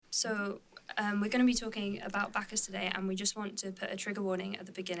We're going to be talking about Bacchus today, and we just want to put a trigger warning at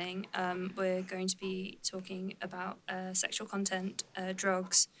the beginning. We're going to be talking about sexual content,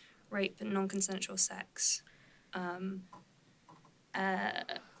 drugs, rape, and non-consensual sex.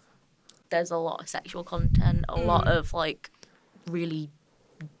 There's a lot of sexual content, a lot of like really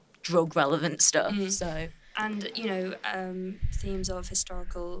drug relevant stuff. So. And, themes of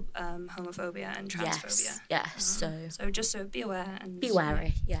historical homophobia and transphobia. Yes. So just so be aware and... Be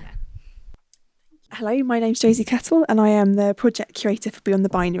wary, yeah. Hello, my name's Josie Kettle and I am the project curator for Beyond the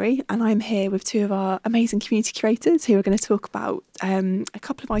Binary, and I'm here with two of our amazing community curators who are going to talk about a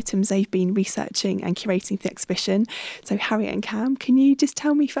couple of items they've been researching and curating for the exhibition. So Harriet and Cam, can you just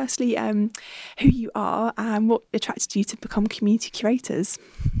tell me firstly who you are and what attracted you to become community curators?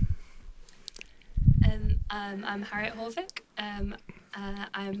 I'm Harriet Horvick. I'm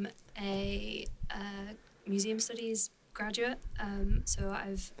a museum studies graduate, so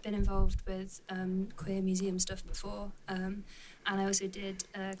I've been involved with queer museum stuff before, and I also did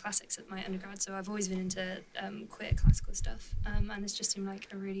classics at my undergrad, so I've always been into queer classical stuff, and this just seemed like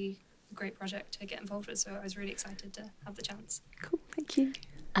a really great project to get involved with, so I was really excited to have the chance. Cool, thank you.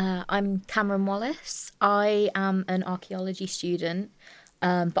 I'm Cameron Wallace. I am an archaeology student,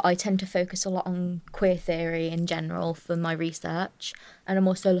 but I tend to focus a lot on queer theory in general for my research, and I'm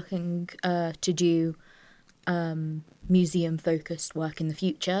also looking to do museum-focused work in the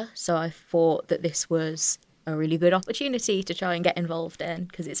future, so I thought that this was a really good opportunity to try and get involved in,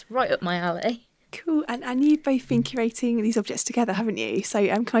 because it's right up my alley. Cool, and you've both been curating these objects together, haven't you? So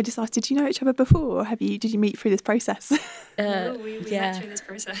can I just ask, did you know each other before, or did you meet through this process? No, we met through this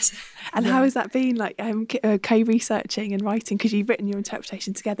process. And how has that been, like co-researching and writing, because you've written your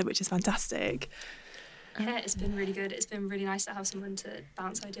interpretation together, which is fantastic. Yeah, it's been really good. It's been really nice to have someone to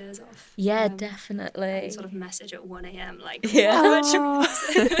bounce ideas off. Yeah, definitely. And sort of message at 1 a.m. like, Yeah.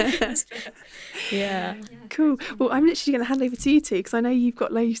 Cool. Well, I'm literally going to hand over to you two, because I know you've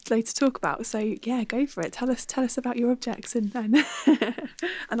got loads to talk about. So yeah, go for it. Tell us about your objects, and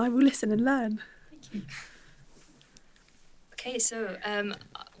and I will listen and learn. Thank you. Okay, so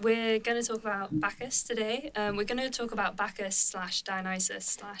we're going to talk about Bacchus today. We're going to talk about Bacchus /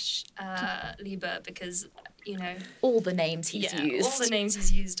 Dionysus / Liber, because, all the names he's used. All the names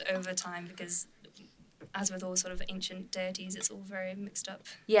he's used over time, because as with all sort of ancient deities, it's all very mixed up.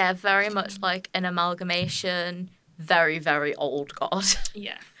 Yeah, very much like an amalgamation, very, very old god.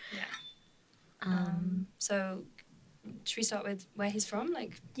 Yeah. So should we start with where he's from?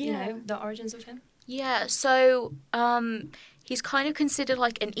 The origins of him? Yeah, so he's kind of considered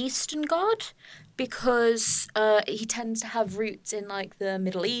like an Eastern god, because he tends to have roots in like the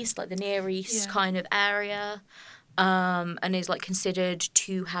Middle East, like the Near East kind of area, and is like considered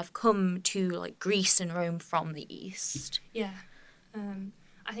to have come to like Greece and Rome from the East. Yeah.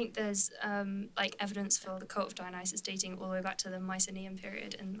 I think there's evidence for the cult of Dionysus dating all the way back to the Mycenaean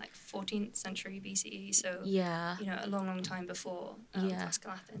period in like 14th century BCE. So a long time before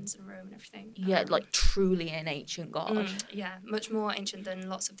classical Athens and Rome and everything. Yeah, like truly an ancient god. Much more ancient than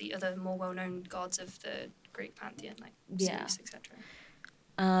lots of the other more well-known gods of the Greek pantheon, like Zeus, etc.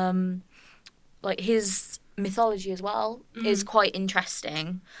 Like his mythology as well is quite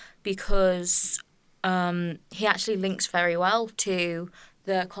interesting, because he actually links very well to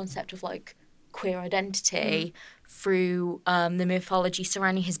the concept of like queer identity through the mythology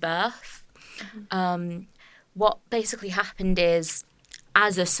surrounding his birth. What basically happened is,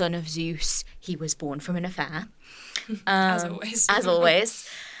 as a son of Zeus, he was born from an affair. As always.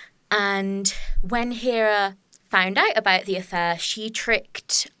 And when Hera found out about the affair, she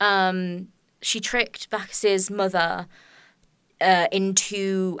tricked Bacchus's mother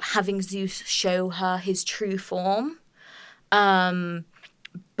into having Zeus show her his true form.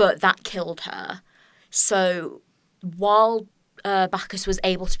 But that killed her. So while Bacchus was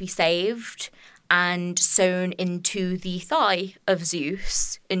able to be saved and sewn into the thigh of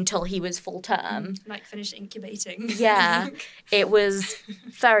Zeus until he was full term. Like finished incubating. Yeah, it was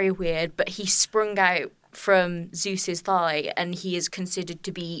very weird, but he sprung out from Zeus's thigh, and he is considered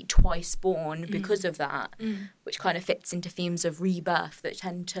to be twice born because of that, which kind of fits into themes of rebirth that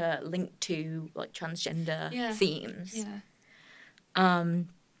tend to link to like transgender themes. Yeah.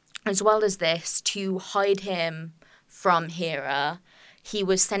 As well as this, to hide him from Hera, he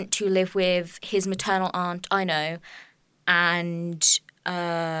was sent to live with his maternal aunt Ino, and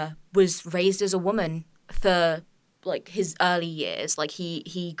was raised as a woman for like his early years. Like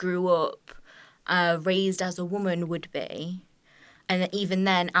he grew up raised as a woman would be, and even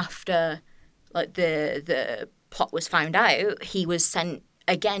then, after like the plot was found out, he was sent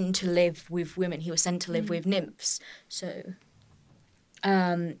again to live with women. He was sent to live with nymphs. So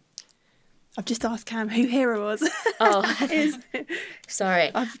I've just asked Cam who Hera was. Oh, Is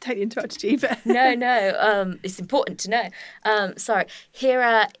sorry. I've totally interrupted you, but No. It's important to know. Sorry.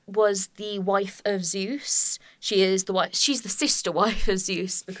 Hera was the wife of Zeus. She is the wife. She's the sister wife of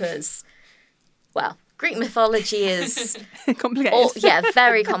Zeus because, well, Greek mythology is complicated.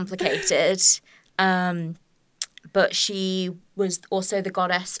 very complicated. But she was also the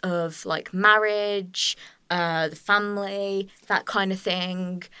goddess of like marriage, the family, that kind of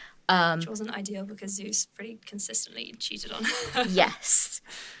thing. Which wasn't ideal because Zeus pretty consistently cheated on her. Yes.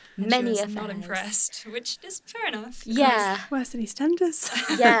 And Many she was affairs. not impressed, which is fair enough. Yeah. Worse than EastEnders.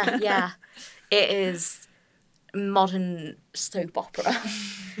 Yeah. It is modern soap opera.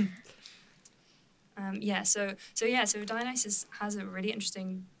 So Dionysus has a really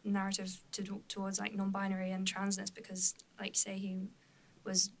interesting narrative towards like non-binary and transness because, like, say he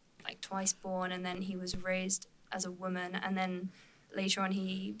was like twice born and then he was raised as a woman and then later on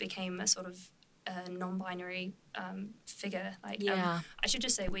he became a sort of non-binary figure. Like, I should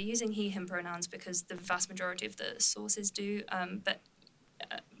just say we're using he/him pronouns because the vast majority of the sources do, but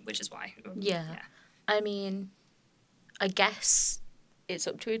which is why. Yeah. I mean, I guess it's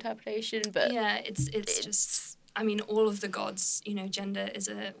up to interpretation, but yeah, it's just. I mean, all of the gods, you know, gender is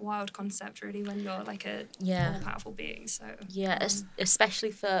a wild concept, really, when you're like a all-powerful being. So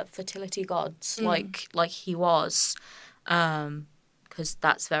especially for fertility gods, like he was, because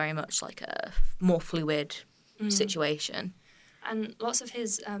that's very much like a more fluid situation. And lots of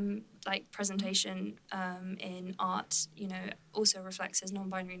his like presentation in art, you know, also reflects his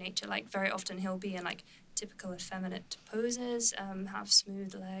non-binary nature. Like very often he'll be in like typical effeminate poses, have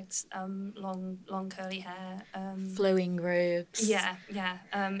smooth legs, long curly hair, flowing robes. Yeah.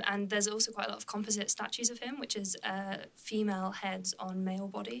 And there's also quite a lot of composite statues of him, which is female heads on male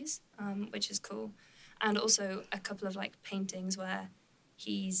bodies, which is cool. And also a couple of like paintings where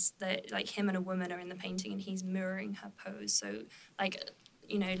he's like him and a woman are in the painting and he's mirroring her pose. So like,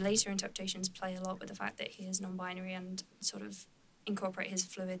 you know, later interpretations play a lot with the fact that he is non-binary and sort of incorporate his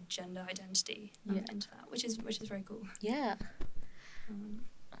fluid gender identity into that, which is very cool. Yeah.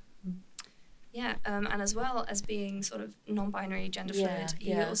 And as well as being sort of non-binary, gender fluid,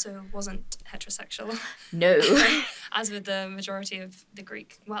 he also wasn't heterosexual. No. As with the majority of the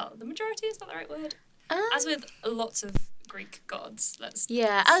Greek, well, the majority is not the right word. As with lots of Greek gods, let's say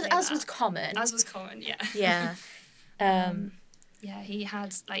as was common. As was common, yeah. Yeah. He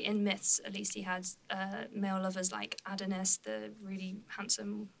had, like, in myths, at least, he had male lovers like Adonis, the really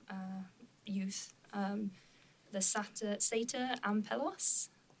handsome youth, the satyr Ampelos.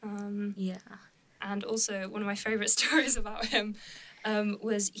 And also, one of my favourite stories about him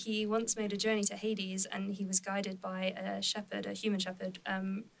was he once made a journey to Hades and he was guided by a shepherd, a human shepherd,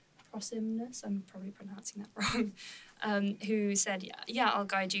 Prosimnus, I'm probably pronouncing that wrong, who said, I'll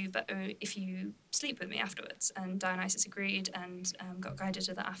guide you, but if you sleep with me afterwards. And Dionysus agreed and got guided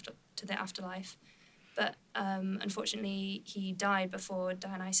to the afterlife. But unfortunately, he died before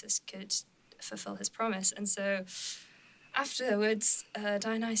Dionysus could fulfill his promise. And so afterwards,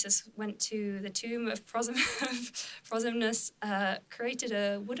 Dionysus went to the tomb of Prosimnus, created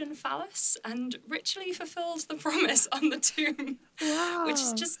a wooden phallus, and ritually fulfilled the promise on the tomb. Wow. Which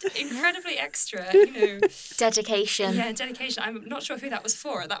is just incredibly extra, you know. Dedication. Yeah, dedication. I'm not sure who that was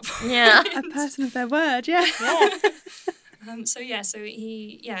for at that point. Yeah. A person of their word, yeah. So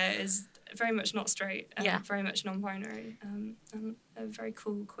he is very much not straight, very much non-binary, and a very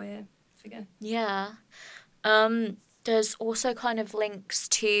cool queer figure. Yeah. There's also kind of links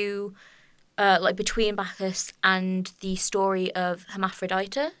to, like, between Bacchus and the story of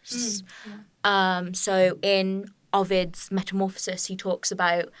Hermaphroditus. So in Ovid's Metamorphosis, he talks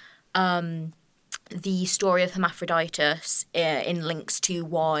about the story of Hermaphroditus in links to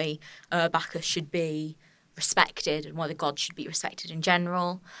why Bacchus should be respected and why the gods should be respected in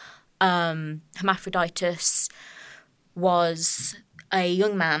general. Hermaphroditus was a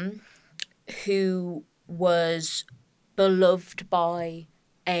young man who was beloved by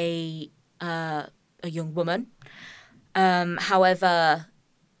a young woman. However,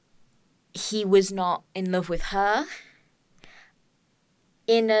 he was not in love with her.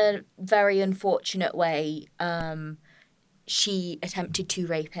 In a very unfortunate way, she attempted to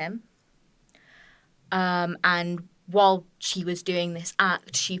rape him. And while she was doing this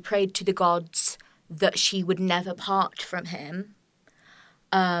act, she prayed to the gods that she would never part from him,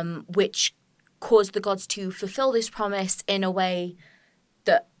 which caused the gods to fulfill this promise in a way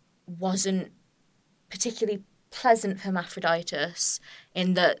that wasn't particularly pleasant for Hermaphroditus,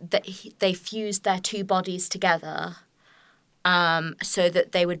 in that they fused their two bodies together so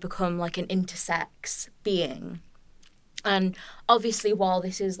that they would become like an intersex being. And obviously, while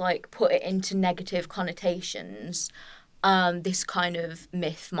this is like put it into negative connotations, this kind of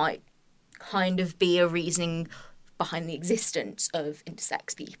myth might kind of be a reasoning behind the existence of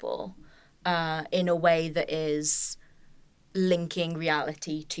intersex people in a way that is linking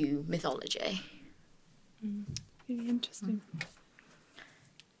reality to mythology. Really interesting.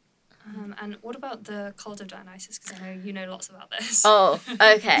 And what about the cult of Dionysus? Because I know you know lots about this. Oh,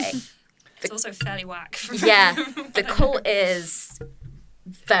 okay. It's also fairly whack. Yeah, the cult is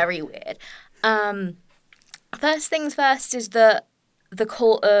very weird. First things first is that the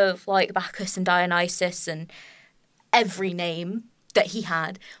cult of like Bacchus and Dionysus and every name that he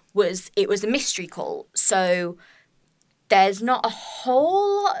had was a mystery cult. So there's not a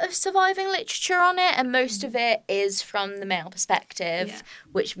whole lot of surviving literature on it, and most of it is from the male perspective,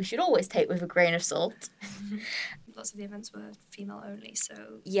 which we should always take with a grain of salt. Lots of the events were female only,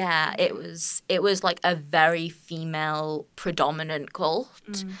 so yeah, it was like a very female predominant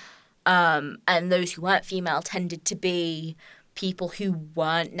cult. And those who weren't female tended to be people who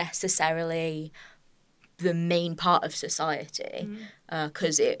weren't necessarily the main part of society,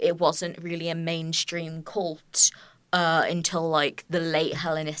 because it wasn't really a mainstream cult until like the late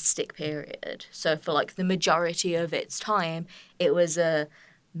Hellenistic period. So for like the majority of its time, it was a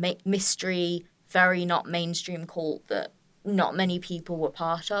mystery, very not mainstream cult that not many people were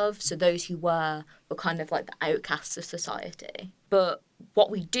part of. So those who were kind of like the outcasts of society. But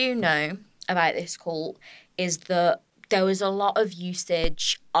what we do know about this cult is that there was a lot of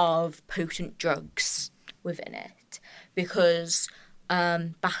usage of potent drugs within it, because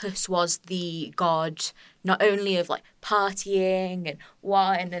Bacchus was the god not only of like partying and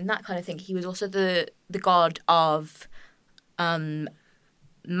wine and that kind of thing, he was also the god of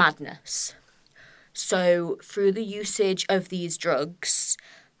madness. So through the usage of these drugs,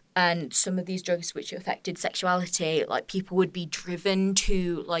 and some of these drugs which affected sexuality, like people would be driven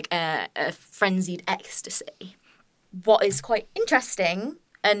to like a frenzied ecstasy. What is quite interesting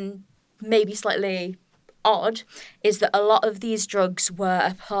and maybe slightly odd is that a lot of these drugs were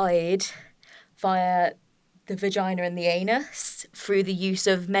applied via the vagina and the anus through the use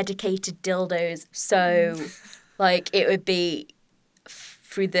of medicated dildos. So like it would be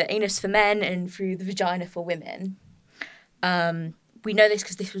through the anus for men and through the vagina for women. We know this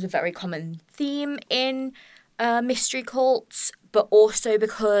because this was a very common theme in mystery cults, but also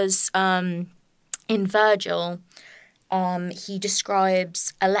because in Virgil, he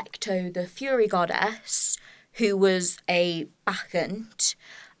describes Alecto, the fury goddess, who was a bacchant,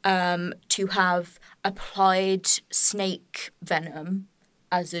 to have applied snake venom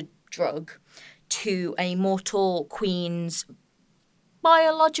as a drug to a mortal queen's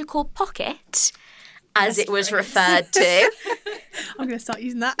biological pocket, as it was referred to. I'm going to start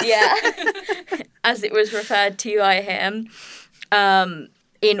using that. Yeah, as it was referred to by him,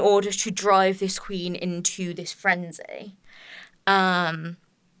 in order to drive this queen into this frenzy. And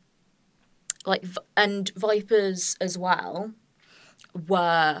vipers as well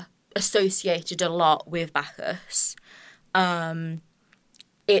were associated a lot with Bacchus.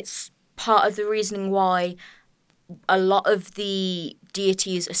 It's part of the reasoning why a lot of the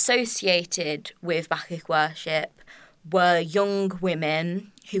deities associated with Bacchic worship were young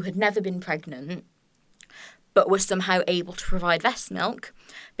women who had never been pregnant but were somehow able to provide breast milk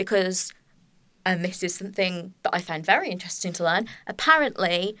because, and this is something that I found very interesting to learn,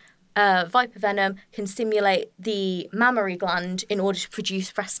 apparently viper venom can stimulate the mammary gland in order to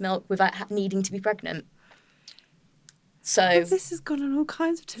produce breast milk without needing to be pregnant. So this has gone on all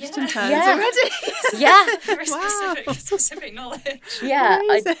kinds of twists and turns Yeah. already. yeah, very Wow. specific knowledge. yeah.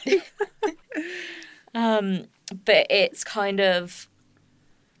 Amazing. But it's kind of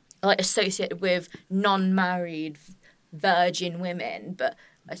like associated with non-married virgin women, but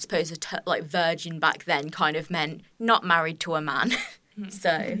I suppose like virgin back then kind of meant not married to a man.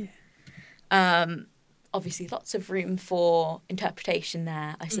 So obviously lots of room for interpretation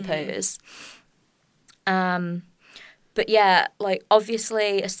there, I suppose. But yeah, like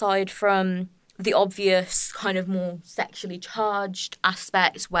obviously aside from the obvious kind of more sexually charged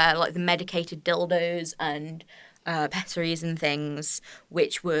aspects where like the medicated dildos and pessaries and things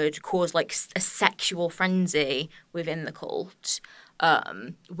which would cause like a sexual frenzy within the cult,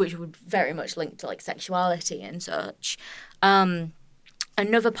 which would very much link to like sexuality and such.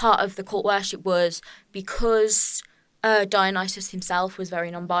 Another part of the cult worship was because Dionysus himself was very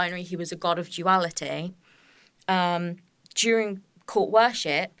non-binary, he was a god of duality. During cult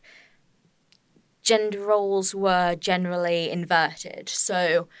worship, gender roles were generally inverted.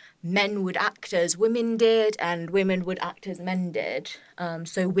 So men would act as women did and women would act as men did.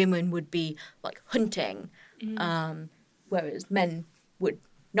 So women would be like hunting whereas men would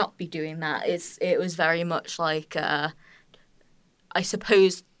not be doing that. It was very much like, I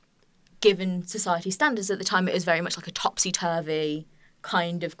suppose, given society standards at the time, it was very much like a topsy-turvy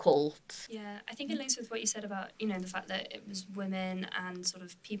kind of cult. Yeah, I think it links with what you said about, the fact that it was women and sort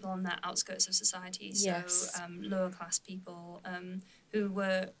of people on the outskirts of society, so Yes. lower class people who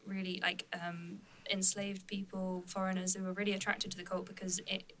were really enslaved people, foreigners who were really attracted to the cult because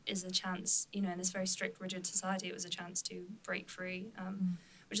it is a chance, in this very strict, rigid society, it was a chance to break free,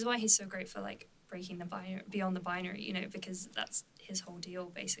 which is why he's so great for breaking the beyond the binary, because that's his whole deal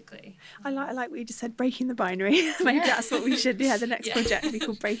basically. I like what you just said, breaking the binary. Maybe that's what we should do. The next project will be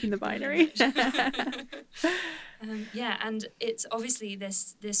called Breaking the Binary. And it's obviously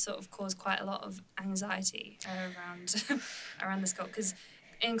this sort of caused quite a lot of anxiety around this cult, because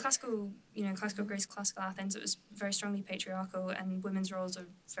in classical Greece, classical Athens, it was very strongly patriarchal, and women's roles are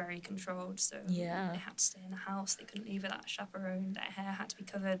very controlled. So they had to stay in the house. They couldn't leave without a chaperone. Their hair had to be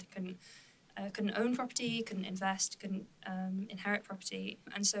covered. They couldn't own property, couldn't invest, couldn't inherit property.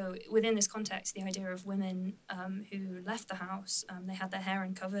 And so within this context, the idea of women who left the house, they had their hair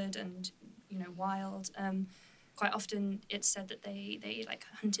uncovered and, wild. Quite often it's said that they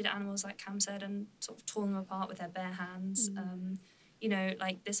hunted animals, like Cam said, and sort of tore them apart with their bare hands.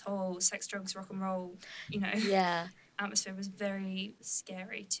 This whole sex, drugs, rock and roll, atmosphere was very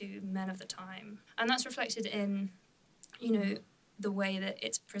scary to men of the time. And that's reflected in, the way that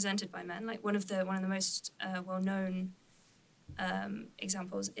it's presented by men. One of the most well-known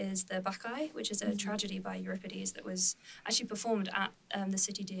examples is the Bacchae, which is a tragedy by Euripides that was actually performed at the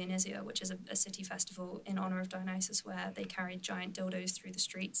city Dionysia, which is a city festival in honour of Dionysus, where they carried giant dildos through the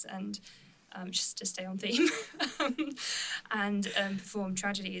streets and just to stay on theme, and performed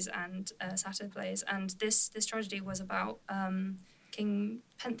tragedies and satyr plays. And this tragedy was about King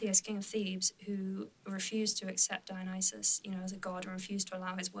Pentheus, king of Thebes, who refused to accept Dionysus, as a god, and refused to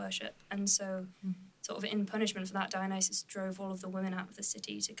allow his worship. And so, sort of in punishment for that, Dionysus drove all of the women out of the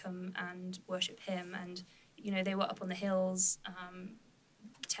city to come and worship him. And, they were up on the hills,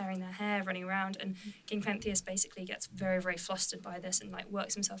 tearing their hair, running around, and King Pentheus basically gets very, very flustered by this and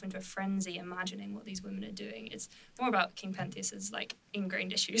works himself into a frenzy imagining what these women are doing. It's more about King Pentheus's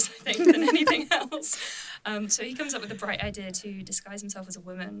ingrained issues, I think, than anything else. So he comes up with the bright idea to disguise himself as a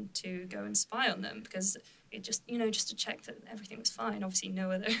woman to go and spy on them, because it just to check that everything was fine. Obviously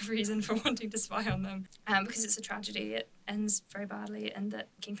no other reason for wanting to spy on them, because it's a tragedy. It ends very badly, and that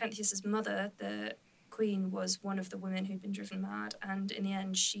King Pentheus's mother, the queen, was one of the women who'd been driven mad, and in the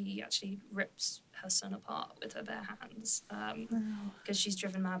end she actually rips her son apart with her bare hands, because she's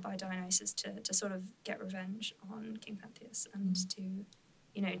driven mad by Dionysus to sort of get revenge on King Pentheus, and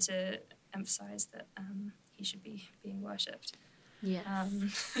to emphasize that he should be being worshipped.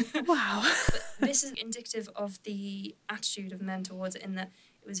 Wow. But this is indicative of the attitude of men towards it, in that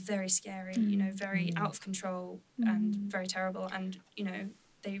it was very scary, very out of control and very terrible, and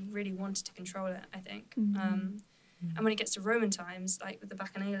they really wanted to control it, I think. And when it gets to Roman times, with the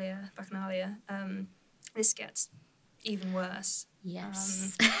Bacchanalia, this gets even worse.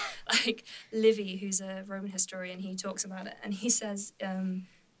 Yes. Livy, who's a Roman historian, he talks about it, and he says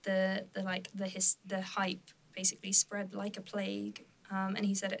the hype basically spread like a plague, and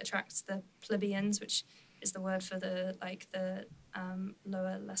he said it attracts the plebeians, which is the word for the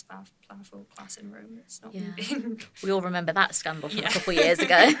lower, less powerful class in Rome. It's not me being... We all remember that scandal from a couple of years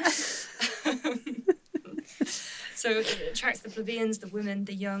ago. So it attracts the plebeians, the women,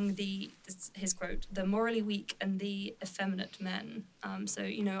 the young, his quote, the morally weak and the effeminate men. So,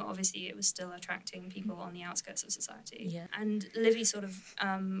 obviously it was still attracting people on the outskirts of society. Yeah. And Livy sort of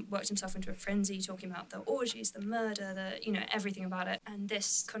worked himself into a frenzy, talking about the orgies, the murder, everything about it. And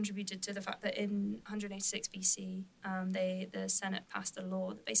this contributed to the fact that in 186 BC, the Senate passed a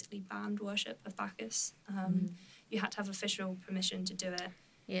law that basically banned worship of Bacchus. You had to have official permission to do it.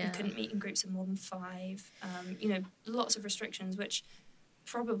 Yeah. You couldn't meet in groups of more than 5. Lots of restrictions, which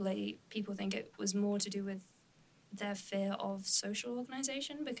probably people think it was more to do with their fear of social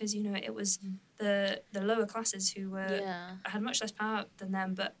organisation, because, it was the lower classes who had much less power than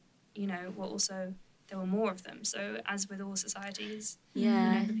them, but, were also, there were more of them. So as with all societies,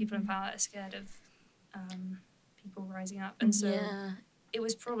 the people in power are scared of people rising up. And so it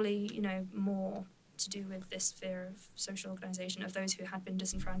was probably, more to do with this fear of social organisation, of those who had been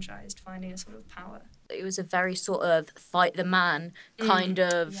disenfranchised finding a sort of power. It was a very sort of fight the man kind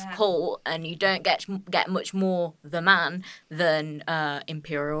of cult, and you don't get much more the man than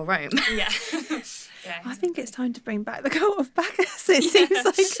Imperial Rome. Yeah. I think it's time to bring back the cult of Bacchus. It seems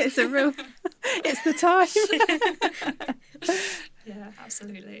like it's the time. Yeah,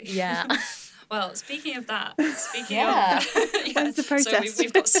 absolutely. Yeah. Well, speaking of that, Yeah. When's the so protest?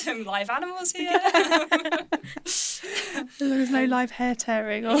 we've got some live animals here. As long as no live hair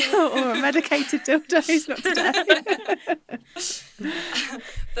tearing or medicated dildos, not today.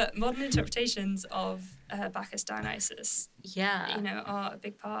 But modern interpretations of Bacchus Dionysus, Yeah. are a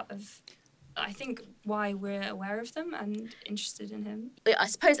big part of, I think, why we're aware of them and interested in him. I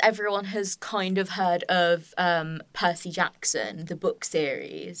suppose everyone has kind of heard of Percy Jackson, the book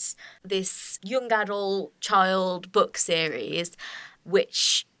series, this young adult child book series,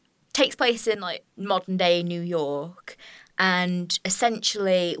 which takes place in like modern day New York. And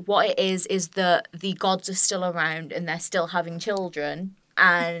essentially what it is that the gods are still around and they're still having children.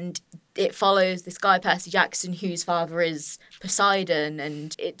 And it follows this guy, Percy Jackson, whose father is Poseidon.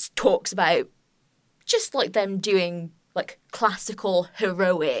 And it talks about just like them doing like classical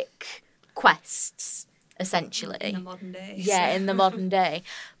heroic quests, essentially. In the modern day. Yeah, in the modern day.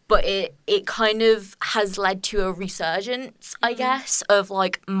 But it kind of has led to a resurgence, I guess, of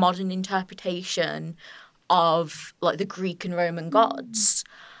like modern interpretation of like the Greek and Roman gods.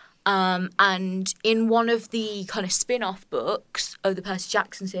 And in one of the kind of spin-off books of the Percy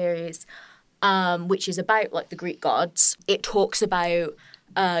Jackson series, which is about like the Greek gods, it talks about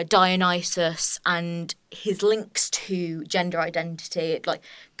Dionysus and his links to gender identity. It like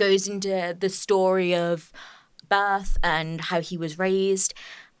goes into the story of birth and how he was raised,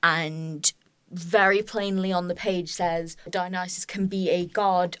 and very plainly on the page says Dionysus can be a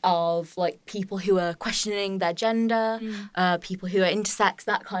god of like people who are questioning their gender, people who are intersex,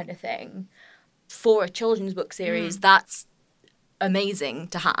 that kind of thing. For a children's book series, that's amazing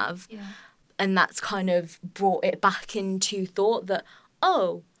to have. Yeah. And that's kind of brought it back into thought that,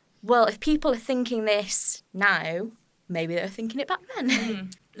 oh, well, if people are thinking this now, maybe they were thinking it back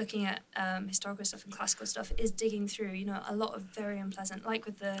then. Looking at historical stuff and classical stuff is digging through, a lot of very unpleasant, like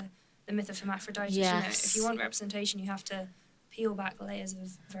with the myth of Hermaphroditus. Yes. If you want representation, you have to peel back layers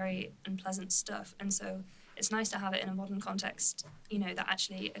of very unpleasant stuff. And so it's nice to have it in a modern context, that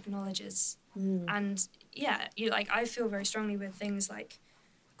actually acknowledges. And yeah, I feel very strongly with things like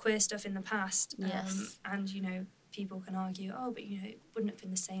queer stuff in the past. Yes. And, people can argue, oh, but, it wouldn't have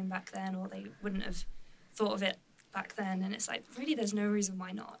been the same back then, or they wouldn't have thought of it back then. And it's like, really, there's no reason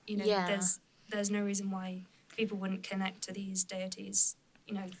why not. There's no reason why people wouldn't connect to these deities,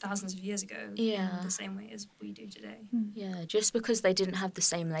 thousands of years ago in the same way as we do today. Yeah, just because they didn't have the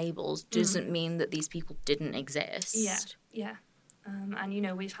same labels doesn't mean that these people didn't exist. Yeah.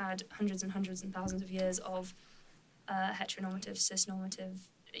 And, we've had hundreds and hundreds and thousands of years of heteronormative, cisnormative,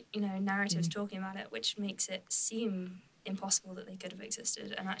 narratives talking about it, which makes it seem impossible that they could have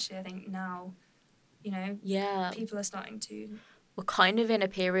existed. And actually, I think now, people are starting to... We're kind of in a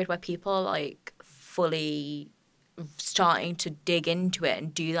period where people are, like, fully starting to dig into it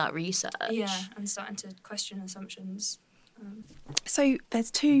and do that research. Yeah, and starting to question assumptions. So there's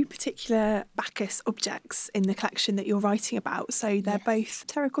two particular Bacchus objects in the collection that you're writing about. So they're both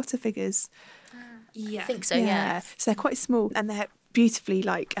terracotta figures. Yeah. I think so, yeah. So they're quite small and they're beautifully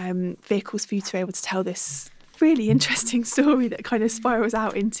like vehicles for you to be able to tell this really interesting story that kind of spirals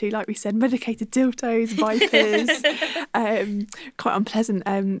out into, like we said, medicated dildos, vipers, quite unpleasant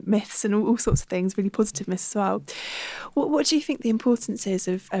myths and all sorts of things, really positive myths as well. What do you think the importance is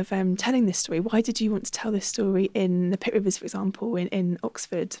of telling this story? Why did you want to tell this story in the Pitt Rivers, for example, in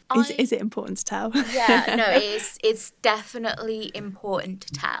Oxford? Is it important to tell? Yeah, no, it's definitely important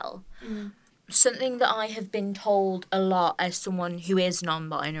to tell. Something that I have been told a lot as someone who is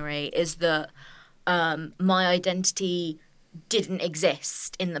non-binary is that my identity didn't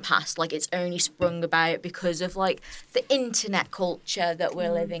exist in the past. Like, it's only sprung about because of like the internet culture that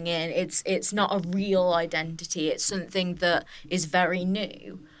we're living in. It's not a real identity. It's something that is very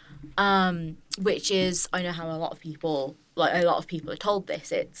new, which is, I know how a lot of people are told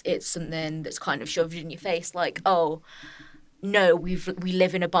this. It's something that's kind of shoved in your face, like, oh, no, we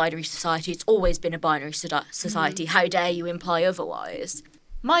live in a binary society. It's always been a binary society. How dare you imply otherwise?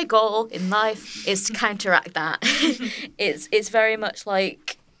 My goal in life is to counteract that. It's very much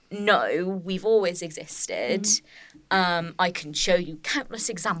like, no, we've always existed. I can show you countless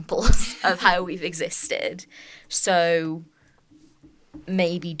examples of how we've existed. So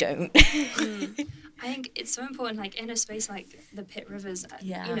maybe don't. I think it's so important, like, in a space like the Pitt Rivers,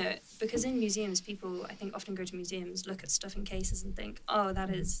 because in museums, people, I think, often go to museums, look at stuff in cases and think, oh, that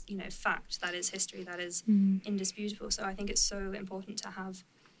is, fact, that is history, that is indisputable. So I think it's so important to have,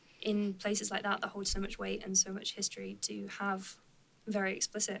 in places like that hold so much weight and so much history, to have very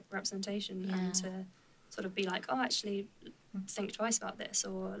explicit representation and to sort of be like, oh, actually, think twice about this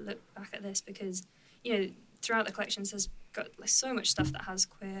or look back at this, because, throughout the collections, there's got like so much stuff that has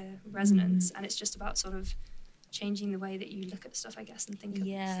queer resonance, and it's just about sort of changing the way that you look at stuff, I guess, and think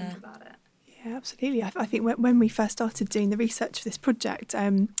about it. Yeah, absolutely. I think when we first started doing the research for this project,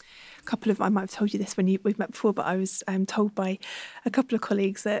 a couple of, I might have told you this when we've met before, but I was told by a couple of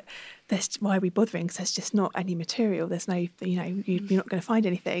colleagues that why are we bothering? Because there's just not any material. There's no, you're not going to find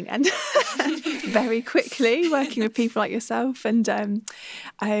anything. And very quickly, working with people like yourself and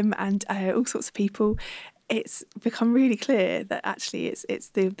all sorts of people, it's become really clear that actually it's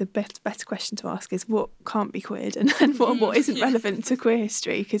the better question to ask is what can't be queered and what isn't relevant to queer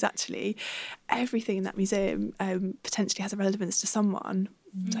history, because actually everything in that museum potentially has a relevance to someone.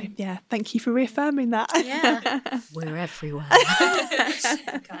 So yeah, thank you for reaffirming that. Yeah, we're everywhere.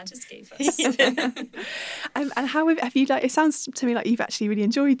 Can't escape us. And how have you, like, it sounds to me like you've actually really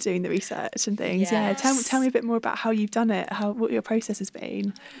enjoyed doing the research and things. Yes. Yeah, tell me a bit more about how you've done it, what your process has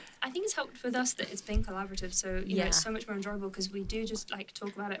been. I think it's helped with us that it's been collaborative, so you know it's so much more enjoyable because we do just like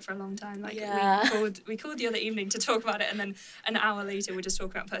talk about it for a long time. Like we called the other evening to talk about it, and then an hour later we're just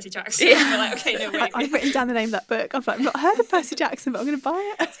talking about Percy Jackson. Yeah. And we're like, okay, no, wait. I've written down the name of that book. I've not heard of Percy Jackson, but I'm going to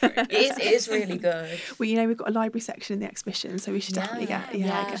buy it. It is really good. Well, we've got a library section in the exhibition, so we should definitely get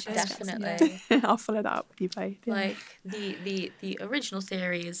definitely. I'll follow that up with you both. Yeah. Like the original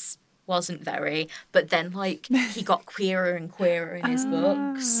series wasn't very, but then like he got queerer and queerer in his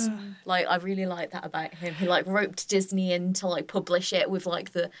books. Like I really like that about him. He like roped Disney in to like publish it with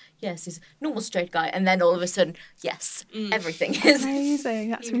like he's a normal straight guy, and then all of a sudden everything is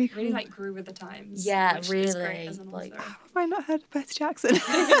amazing. That's he really cool. really like grew with the times. Yeah, which really. is great as an Like, author. Have I not heard of Percy Jackson?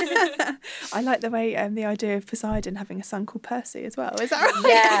 I like the way the idea of Poseidon having a son called Percy as well. Is that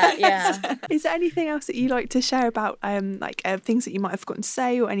right? Yeah. Is there anything else that you'd like to share about things that you might have forgotten to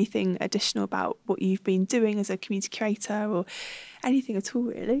say, or anything additional about what you've been doing as a community curator, or anything at all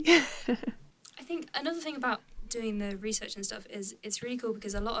really? I think another thing about doing the research and stuff is it's really cool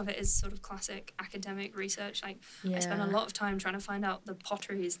because a lot of it is sort of classic academic research. Like I spent a lot of time trying to find out the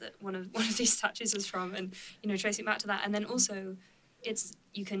potteries that one of these statues was from, and tracing back to that, and then also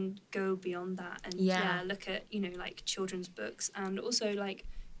you can go beyond that and look at like children's books, and also like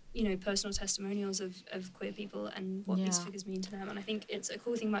personal testimonials of queer people and what these figures mean to them. And I think it's a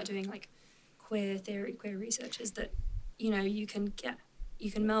cool thing about doing like queer theory, queer research, is that you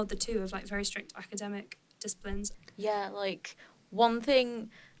can meld the two of like very strict academic disciplines. Yeah, like one thing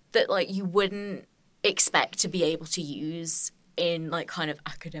that like you wouldn't expect to be able to use in like kind of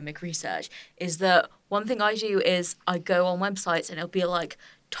academic research is that one thing I do is I go on websites and it'll be like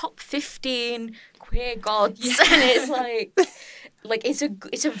top 15 queer gods and it's like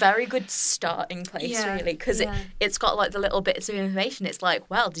it's a very good starting place really, because it's got like the little bits of information. It's like,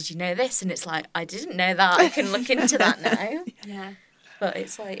 well, did you know this? And it's like, I didn't know that. I can look into that now. Yeah. But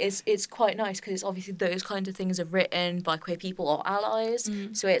it's like it's quite nice because it's obviously those kind of things are written by queer people or allies.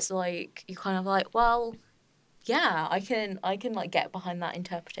 So it's like you kind of like, well, yeah, I can like get behind that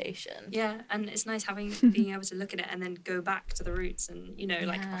interpretation. Yeah, and it's nice being able to look at it and then go back to the roots and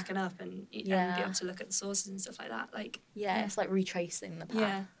like back it up and be able to look at the sources and stuff like that. Like it's like retracing the path.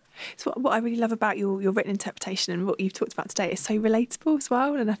 Yeah. So what I really love about your written interpretation and what you've talked about today is so relatable as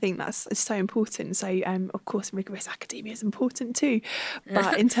well, and I think that's so important. So of course rigorous academia is important too,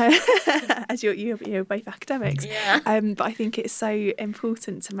 but in terms as you're both academics, but I think it's so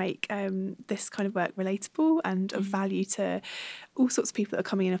important to make this kind of work relatable and of value to all sorts of people that are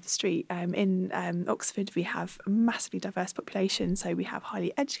coming in off the street. In Oxford we have a massively diverse population, so we have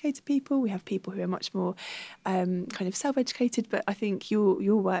highly educated people, we have people who are much more kind of self-educated, but I think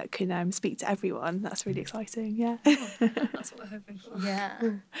your work can speak to everyone. That's really exciting. That's what we're hoping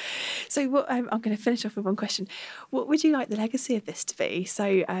for. So what I'm going to finish off with one question. What would you like the legacy of this to be? So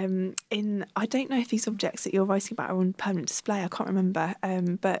I don't know if these objects that you're writing about are on permanent display, I can't remember,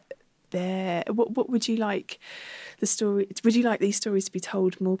 but what would you like the story? Would you like these stories to be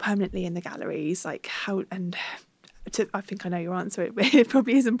told more permanently in the galleries? Like how and I think I know your answer. It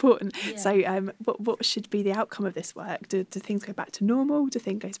probably is important. Yeah. So, what should be the outcome of this work? Do things go back to normal? Do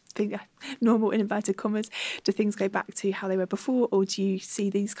things normal in inverted commas? Do things go back to how they were before, or do you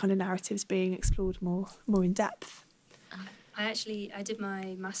see these kind of narratives being explored more in depth? I did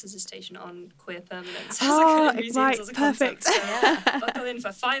my master's dissertation on queer permanence. Right, perfect. So, buckle in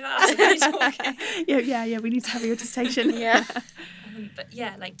for 5 hours of me talking. Yeah. We need to have your dissertation. But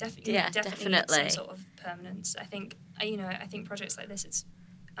yeah, like definitely some sort of permanence. I think projects like this, it's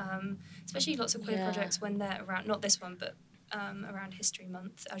especially lots of queer projects when they're around, not this one, but around History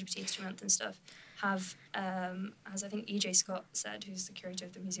Month, LGBT History Month and stuff, have as I think E.J. Scott said, who's the curator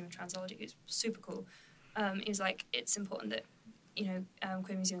of the Museum of Transology, who's super cool. He was like, it's important that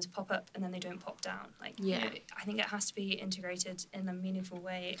queer museums pop up and then they don't pop down. Like, Yeah. I think it has to be integrated in a meaningful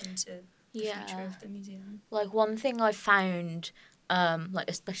way into the future of the museum. Like, one thing I found, like,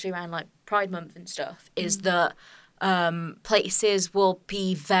 especially around, like, Pride Month and stuff, is that places will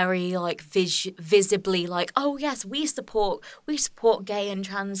be very, like, visibly like, oh yes, we support gay and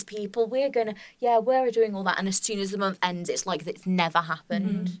trans people, we're doing all that, and as soon as the month ends, it's like it's never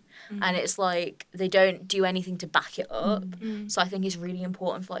happened. And it's like they don't do anything to back it up. So I think it's really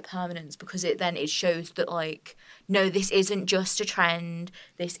important for, like, permanence, because it shows that, like, no, this isn't just a trend,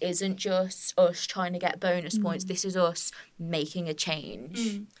 this isn't just us trying to get bonus points, this is us making a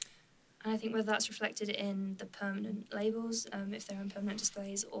change. And I think whether that's reflected in the permanent labels, if they're on permanent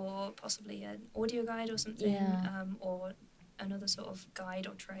displays, or possibly an audio guide or something, or another sort of guide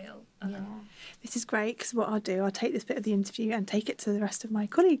or trail. This is great, because what I'll take this bit of the interview and take it to the rest of my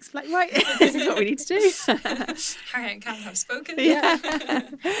colleagues. Like, right, this is what we need to do. Harriet and Cam have spoken. Yeah.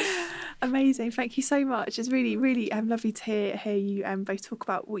 Amazing. Thank you so much. It's really, really lovely to hear you both talk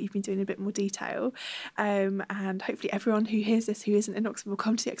about what you've been doing in a bit more detail. And hopefully everyone who hears this who isn't in Oxford will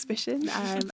come to the exhibition